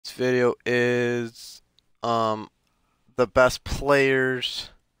Next video is the best players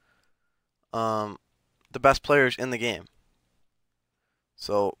um the best players in the game.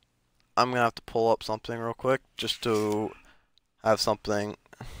 So I'm gonna have to pull up something real quick just to have something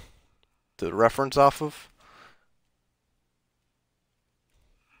to reference off of.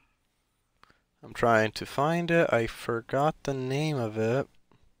 I'm trying to find it. I forgot the name of it.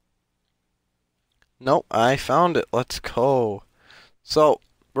 Nope, I found it. Let's go. So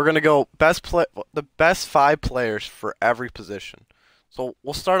we're gonna go the best 5 players for every position. So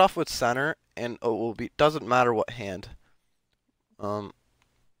we'll start off with center, and it will be doesn't matter what hand. We're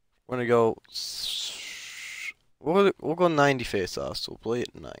gonna go. We'll go 90 face-offs. So we'll play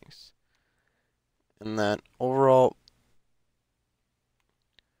it nice, and then overall.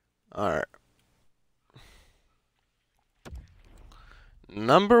 All right.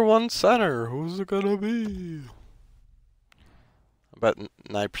 Number 1 center. Who's it gonna be? I bet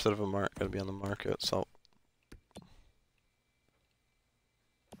 90% of them aren't gonna be on the market. So.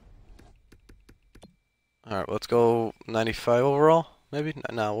 All right, let's go 95 overall. Maybe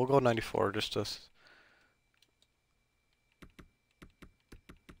no, we'll go 94 just to.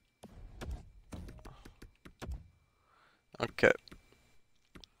 Okay.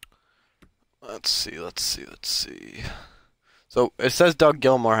 Let's see. So it says Doug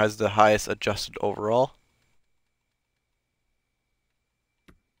Gilmour has the highest adjusted overall.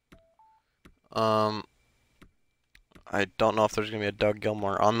 I don't know if there's gonna be a Doug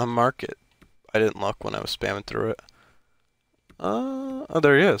Gilmour on the market. I didn't look when I was spamming through it. Oh,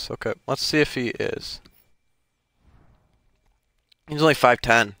 there he is. Okay, let's see if he is. He's only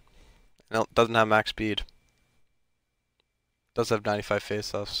 5'10". No, doesn't have max speed. Does have 95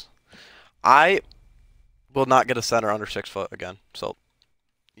 faceoffs. I will not get a center under 6 foot again. So,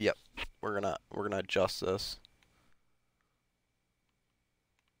 yep, we're gonna adjust this.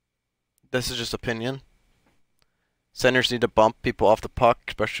 This is just opinion. Centers need to bump people off the puck,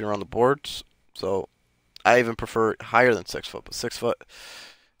 especially around the boards. So, I even prefer higher than 6 foot, but 6 foot,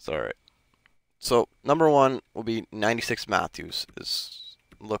 it's alright. So, number 1 will be 96 Matthews, is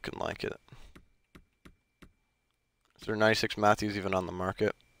looking like it. Is there 96 Matthews even on the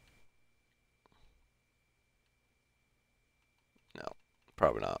market? No,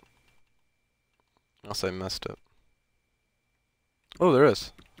 probably not. Unless I missed it. Oh, there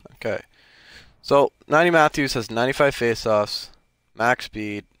is. Okay. So, 90 Matthews has 95 faceoffs, max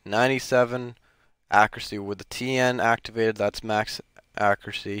speed, 97 accuracy. With the TN activated, that's max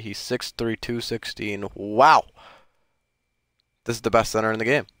accuracy. He's 6'3", 216. Wow! This is the best center in the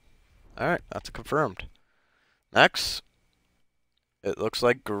game. Alright, that's confirmed. Next, it looks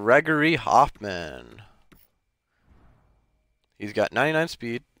like Gregory Hoffman. He's got 99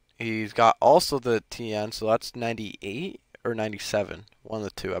 speed. He's got also the TN, so that's 98 or 97. One of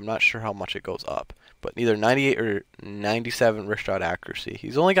the two. I'm not sure how much it goes up. But either 98 or 97 wrist shot accuracy.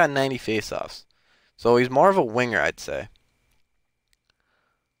 He's only got 90 faceoffs. So he's more of a winger, I'd say.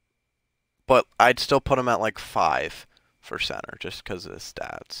 But I'd still put him at like 5 for center, just because of his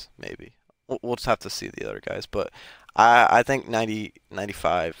stats, maybe. We'll just have to see the other guys. But I think 90,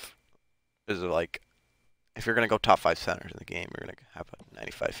 95 is like, if you're going to go top 5 centers in the game, you're going to have a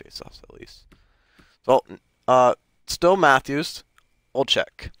 95 faceoffs at least. So, still Matthews,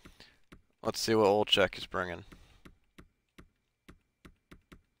 Olczyk. Let's see what Olczyk is bringing.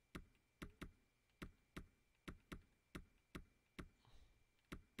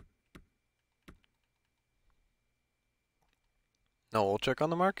 No Olczyk on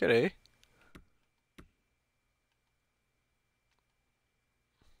the market, eh?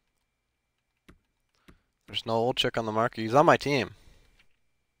 There's no Olczyk on the market. He's on my team.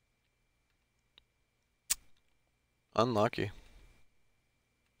 Unlucky.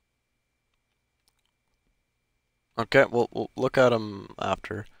 Okay, we'll look at him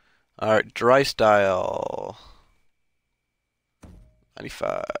after. Alright, Drystyle.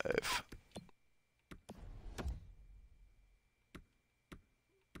 95.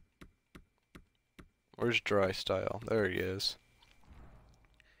 Where's Drystyle? There he is.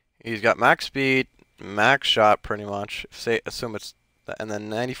 He's got max speed, max shot pretty much. Assume it's and then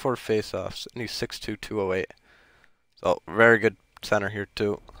 94 faceoffs, and he's 6'2", 208. So very good center here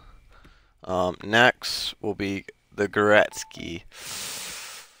too. Next will be the Gretzky.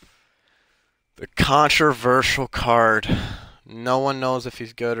 The controversial card. No one knows if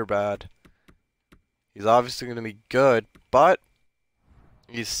he's good or bad. He's obviously going to be good, but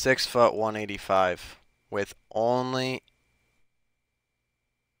he's 6 foot 185 with only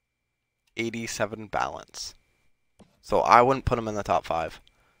 87 balance. So I wouldn't put him in the top 5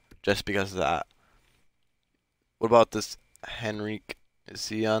 just because of that. What about this Henrik Is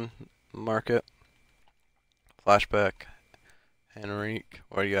he on market? Flashback. Henrique,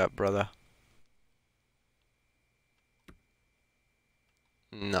 what you got, brother?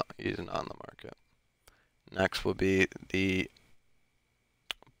 No, he's not on the market. Next will be the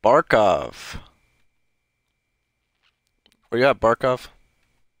Barkov. Where you at, Barkov?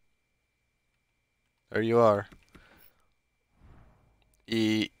 There you are.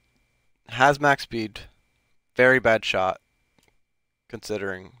 He has max speed. Very bad shot,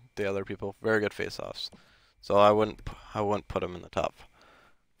 considering the other people. Very good face-offs. So I wouldn't put him in the top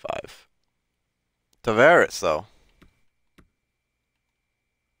 5. Tavares, though.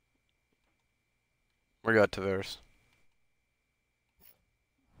 Where you at, Tavares?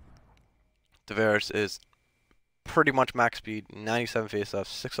 Tavares is pretty much max speed, 97 faceoffs,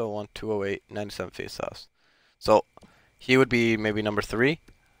 601, 208, 97 faceoffs. So he would be maybe number 3.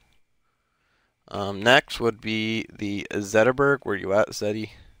 Next would be the Zetterberg. Where you at,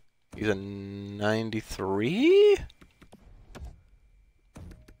 Zeddy? He's a 93?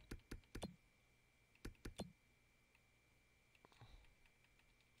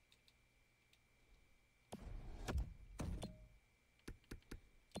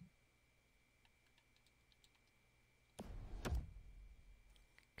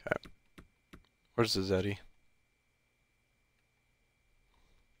 Okay. Where's the Zeddy?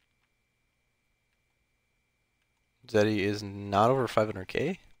 Zeddy is not over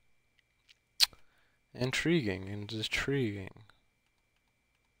 500k? Intriguing. Intriguing.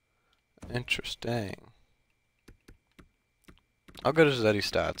 Interesting. How good is Zeddy's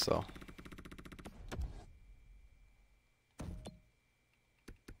stats, though?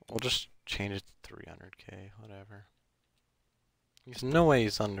 We'll just change it to 300k, whatever. There's no way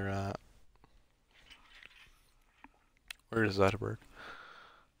he's under that. Where is Zetterberg?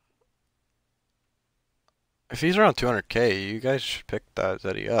 If he's around 200k, you guys should pick that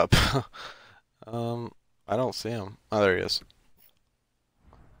Zeddy up. I don't see him. Oh, there he is.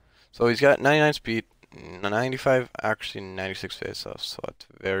 So he's got 99 speed, 95, actually 96 face-offs, so that's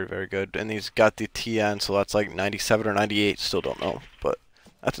very, very good. And he's got the TN, so that's like 97 or 98, still don't know, but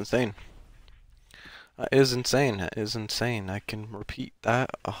that's insane. That is insane. That is insane. I can repeat that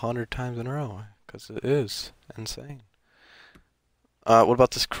 100 times in a row, because it is insane. What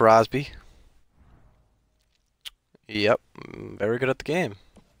about this Crosby? Yep, very good at the game.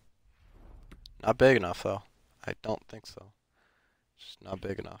 Not big enough, though. I don't think so. Just not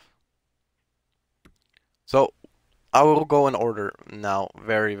big enough. So, I will go in order now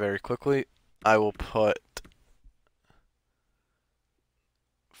very, very quickly. I will put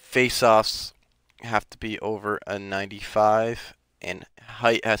face-offs have to be over a 95, and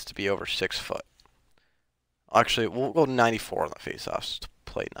height has to be over 6 foot. Actually, we'll go 94 on the face-offs to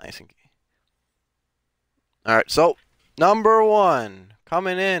play nice and gay. Alright, so, number 1,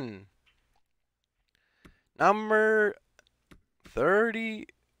 coming in. Number 30.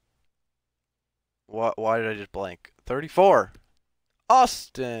 Why did I just blank? 34.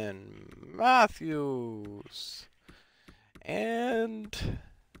 Austin Matthews. And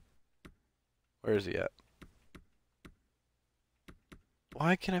where is he at?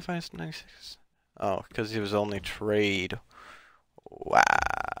 Why can't I find his 96? Oh, because he was only trade. Wow.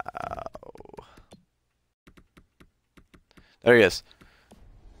 There he is.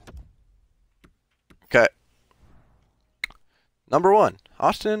 Okay. Number 1,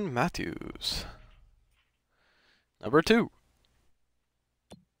 Austin Matthews. Number 2.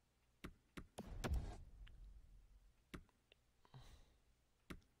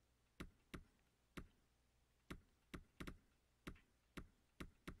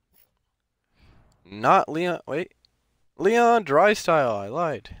 Not Leon. Wait. Leon Drystyle. I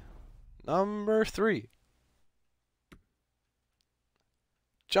lied. Number 3.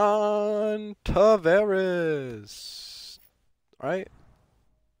 John Tavares. Right?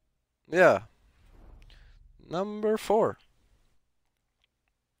 Yeah. Number 4.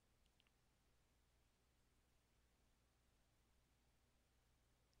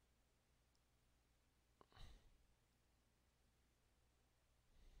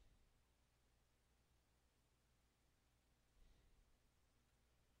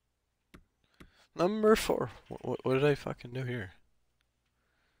 Number 4. What did I fucking do here?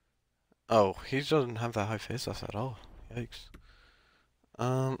 Oh, he doesn't have that high face-off at all. Yikes.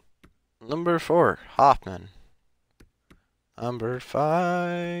 Number 4, Hoffman. Number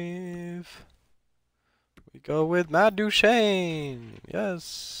 5. We go with Matt Duchene.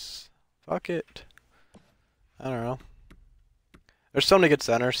 Yes. Fuck it. I don't know. There's so many good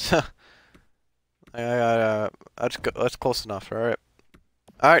centers. That's close enough. All right.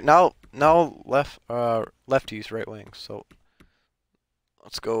 All right. Now lefties, right wings. So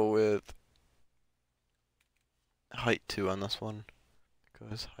Let's go with height 2 on this one,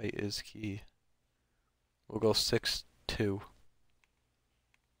 because height is key. We'll go 6'2".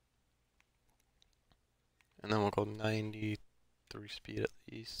 And then we'll go 93 speed at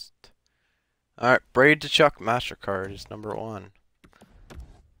least. Alright, Braid to Chuck MasterCard is number 1.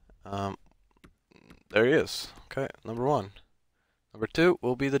 There he is. Okay, number 1. Number 2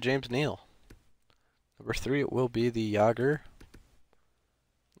 will be the James Neal. Number 3 will be the Yager.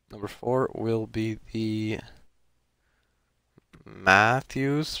 Number 4 will be the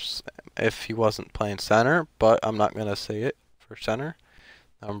Matthews, if he wasn't playing center, but I'm not going to say it for center.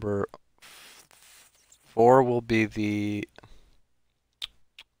 Number 4 will be the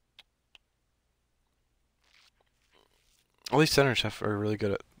all these centers are really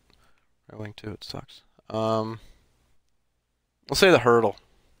good at right wing too. It sucks. We'll say the Hurdle.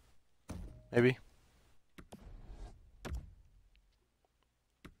 Maybe.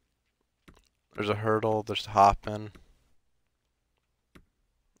 There's a Hurdle. There's the Hoppin.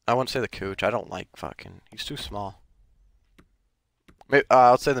 I wouldn't say the Cooch. I don't like fucking. He's too small. Maybe,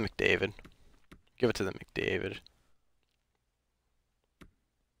 I'll say the McDavid. Give it to the McDavid.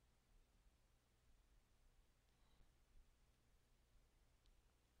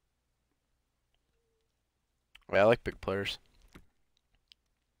 Yeah, I like big players.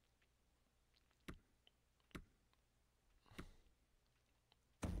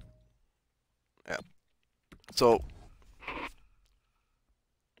 Yeah. So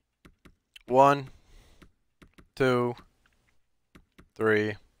 1, 2,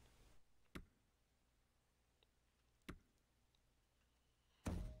 3.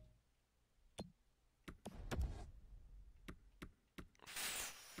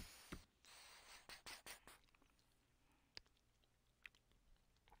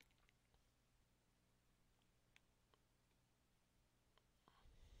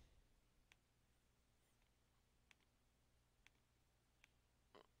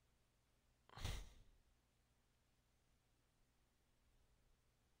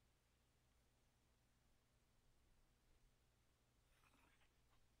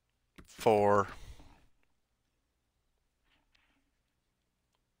 Four.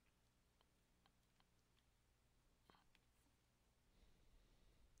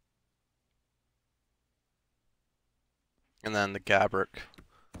 And then the Gabrick,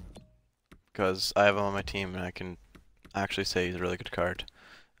 because I have him on my team and I can actually say he's a really good card.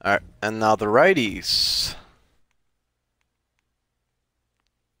 Alright, and now the righties.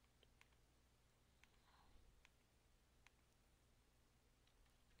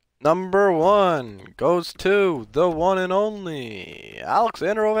 Number 1 goes to the one and only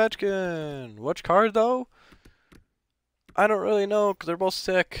Alexander Ovechkin. Which card though? I don't really know because they're both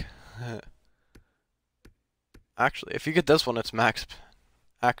sick. Actually, if you get this one, it's max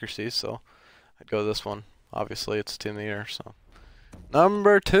accuracy, so I'd go this one. Obviously, it's 2 meter, so.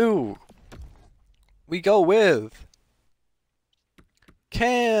 Number 2, we go with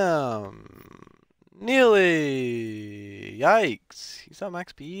Cam Neely. Yikes. He's not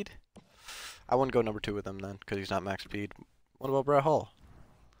max speed. I wouldn't go number 2 with him then, because he's not max speed. What about Brett Hull?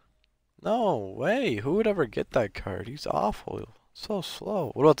 No way. Who would ever get that card? He's awful. So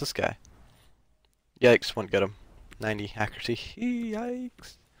slow. What about this guy? Yikes. Wouldn't get him. 90 accuracy.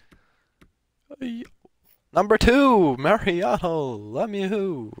 Yikes. Number 2, Mariano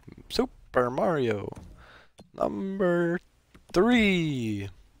Lemieux. Super Mario. Number 3.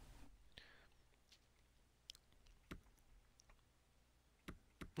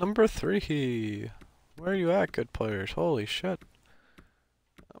 Number 3. Where are you at, good players? Holy shit.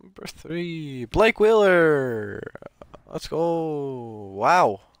 Number 3. Blake Wheeler. Let's go.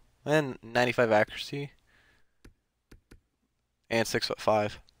 Wow. And 95 accuracy. And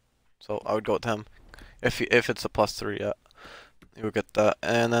 6'5". So I would go with him. If it's a +3, yeah. You would get that.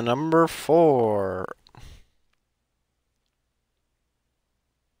 And then number 4.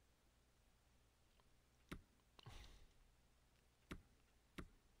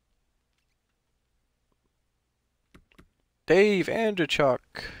 Dave Andrechuk.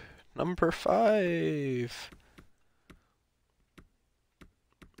 Number 5.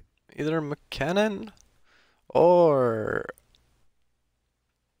 Either McKinnon or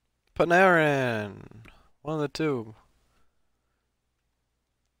Panarin. One of the two.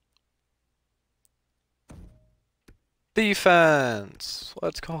 Defense.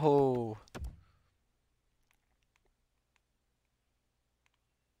 Let's go.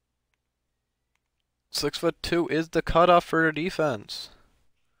 .6'2" is the cutoff for defense.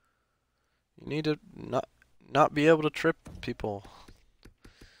 You need to not be able to trip people.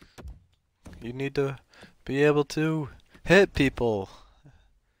 You need to be able to hit people.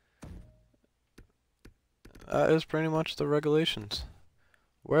 that is pretty much the regulations.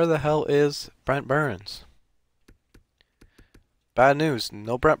 Where the hell is Brent Burns? Bad news,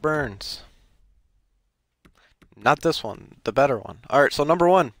 no Brent Burns. Not this one, the better one. Alright, so number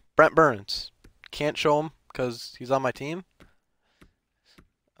 1, Brent Burns. Can't show him because he's on my team.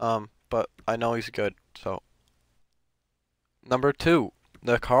 But I know he's good, so. Number 2,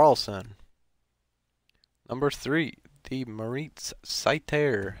 the Carlson. Number 3, the Moritz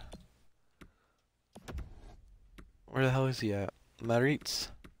Seider. Where the hell is he at?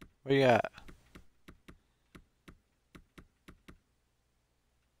 Moritz, where you at?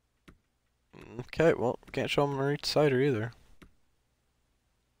 Okay, well, can't show him Moritz Seider either.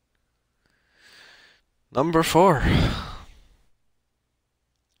 Number 4,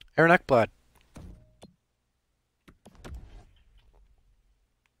 Aaron Ekblad.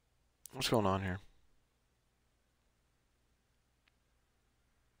 What's going on here?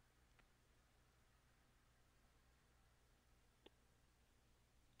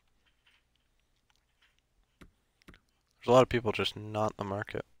 There's a lot of people just not in the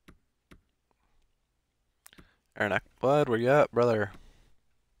market. Aaron Ekblad, where you at, brother?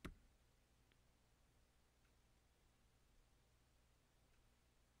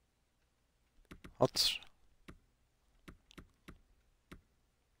 Let's.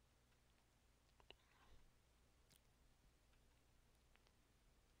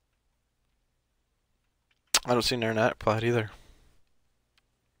 I don't see an Aaron Ekblad either.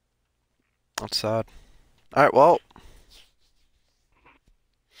 That's sad. Alright, well.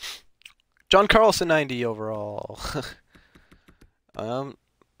 John Carlson 90 overall.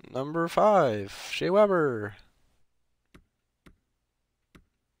 Number 5, Shea Weber.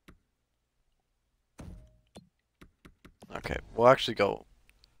 Okay, we'll actually go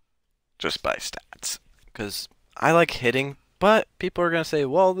just by stats. Because I like hitting, but people are going to say,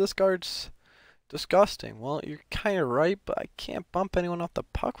 well, this guard's disgusting. Well, you're kind of right, but I can't bump anyone off the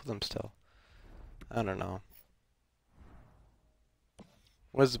puck with him still. I don't know.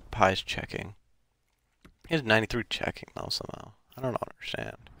 What is Pie's checking? He has 93 checking though somehow. I don't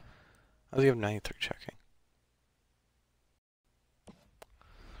understand. How does he have 93 checking?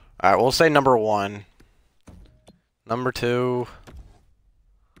 Alright, we'll say number 1. Number 2.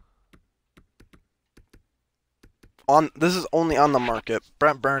 This is only on the market.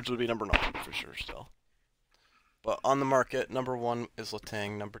 Brent Burns would be number 9 for sure still. But on the market, number 1 is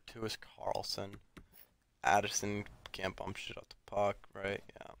Letang, number 2 is Carlson. Addison can't bump shit out the puck, right?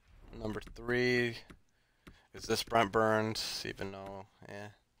 Yeah. Number 3 is this Brent Burns, even though, yeah.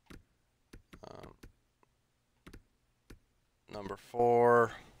 Number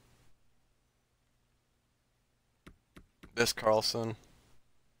 4, this Carlson.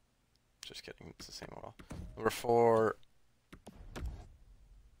 Just kidding, it's the same overall. Number 4.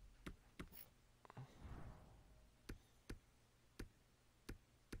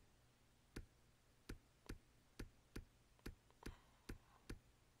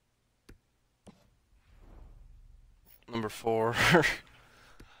 Number 4.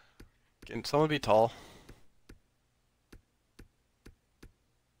 Can someone be tall?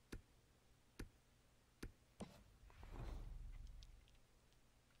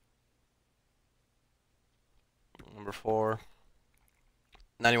 Number 4.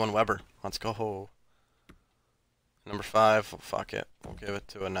 91 Weber. Let's go. Number 5, well, fuck it. We'll give it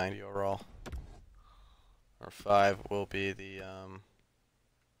to a 90 overall. Number 5 will be the,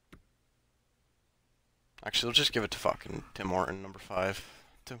 actually, we'll just give it to fucking Tim Horton, number 5.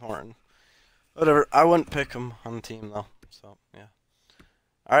 Tim Horton. Whatever. I wouldn't pick him on the team, though. So, yeah.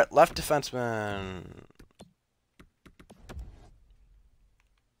 Alright, left defenseman.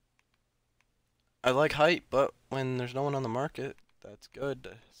 I like height, but when there's no one on the market, that's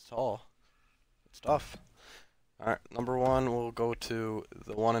good. It's tall. It's tough. Alright, number 1 will go to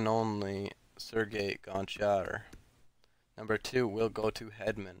the one and only Sergei Gonchar. Number 2 will go to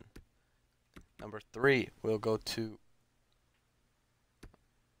Hedman. Number 3 will go to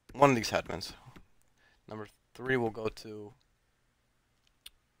one of these Hedmans. Number 3 will go to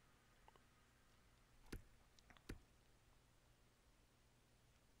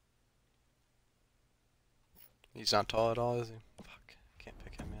he's not tall at all, is he? Fuck, can't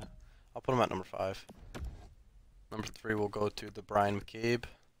pick him yet. I'll put him at number 5. Number 3 will go to the Brian McCabe.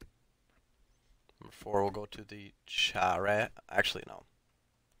 Number 4 will go to the Shlarchey. Actually, no.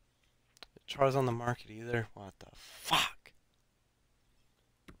 Char's on the market either. What the fuck?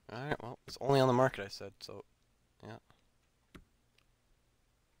 Alright, well, it's only on the market, I said, so, yeah.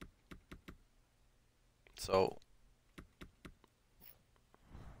 So,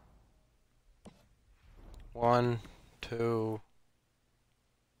 1, 2,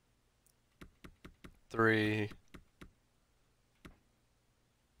 3.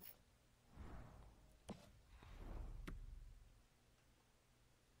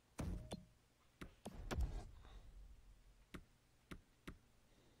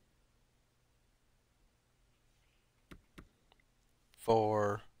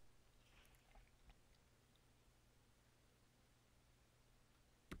 Four.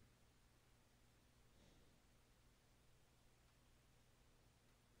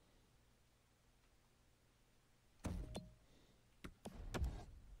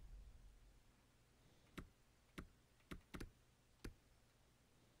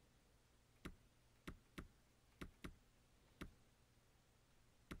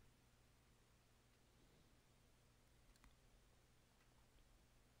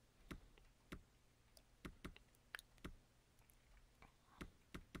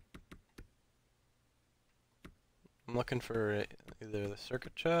 I'm looking for either the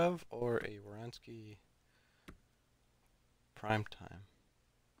Shlarchey or a Wierenski prime time.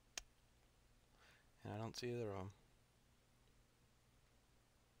 And I don't see either of them.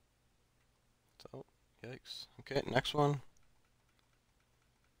 So, yikes. Okay, next one.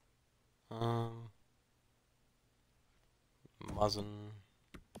 Muzzin.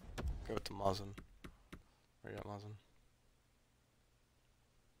 Go with the Muzzin. Where you at, Muzzin?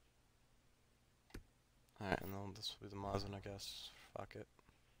 Alright, and then this will be the Muzzin, I guess. Fuck it.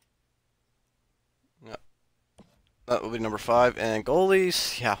 Yep. That will be number 5. And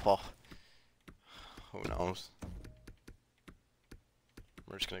goalies, yeah, well, who knows?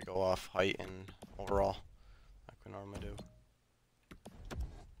 We're just gonna go off height and overall, like we normally do.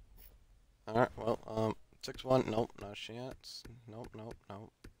 Alright, well, 6'1", nope, not a chance. Nope, nope,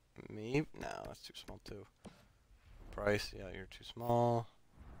 nope. Me? No, that's too small too. Price, yeah, you're too small.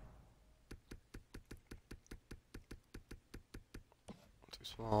 Too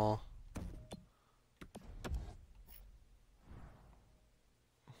small.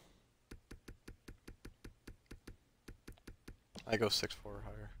 I go 6'4" or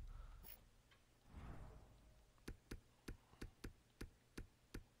higher.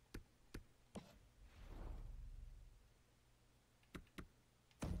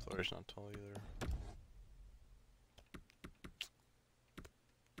 Sorry's not tall either.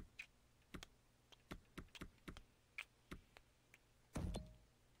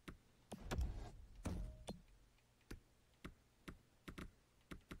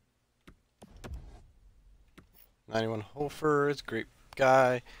 '91 Hofer is a great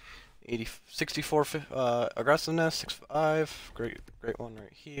guy. 64 aggressiveness, 6'5". Great one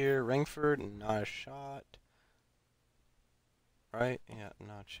right here. Ringford, not a shot. Right? Yeah,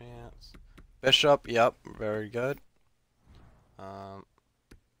 not a chance. Bishop, yep, very good. The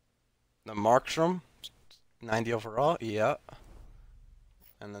Markstrom, 90 overall, yeah.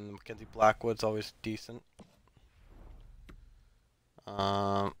 And then the Mackenzie Blackwood's always decent.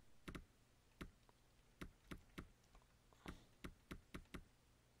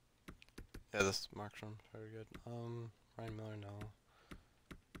 Yeah, this Markstrom, very good. Ryan Miller, no.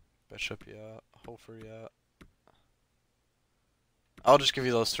 Bishop, yeah. Hofer, yeah. I'll just give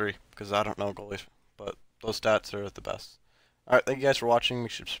you those 3, because I don't know goalies, but those stats are the best. Alright, thank you guys for watching.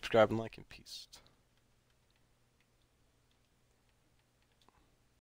 Make sure to subscribe and like, and peace.